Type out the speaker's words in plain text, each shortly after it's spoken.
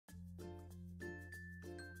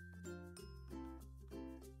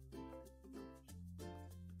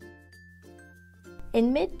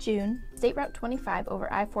In mid-June, State Route 25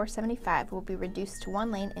 over I-475 will be reduced to one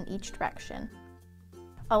lane in each direction.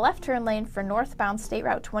 A left turn lane for northbound State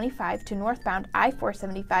Route 25 to northbound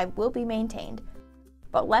I-475 will be maintained,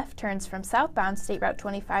 but left turns from southbound State Route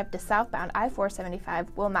 25 to southbound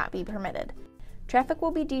I-475 will not be permitted. Traffic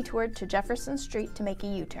will be detoured to Jefferson Street to make a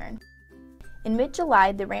U-turn. In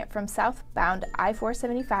mid-July, the ramp from southbound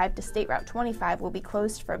I-475 to State Route 25 will be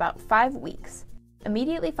closed for about 5 weeks.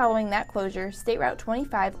 Immediately following that closure, State Route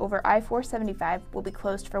 25 over I-475 will be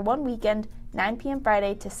closed for one weekend, 9 p.m.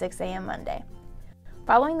 Friday to 6 a.m. Monday.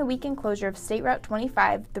 Following the weekend closure of State Route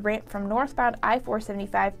 25, the ramp from northbound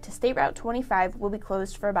I-475 to State Route 25 will be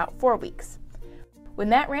closed for about 4 weeks. When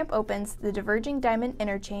that ramp opens, the Diverging Diamond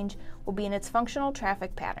Interchange will be in its functional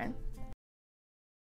traffic pattern.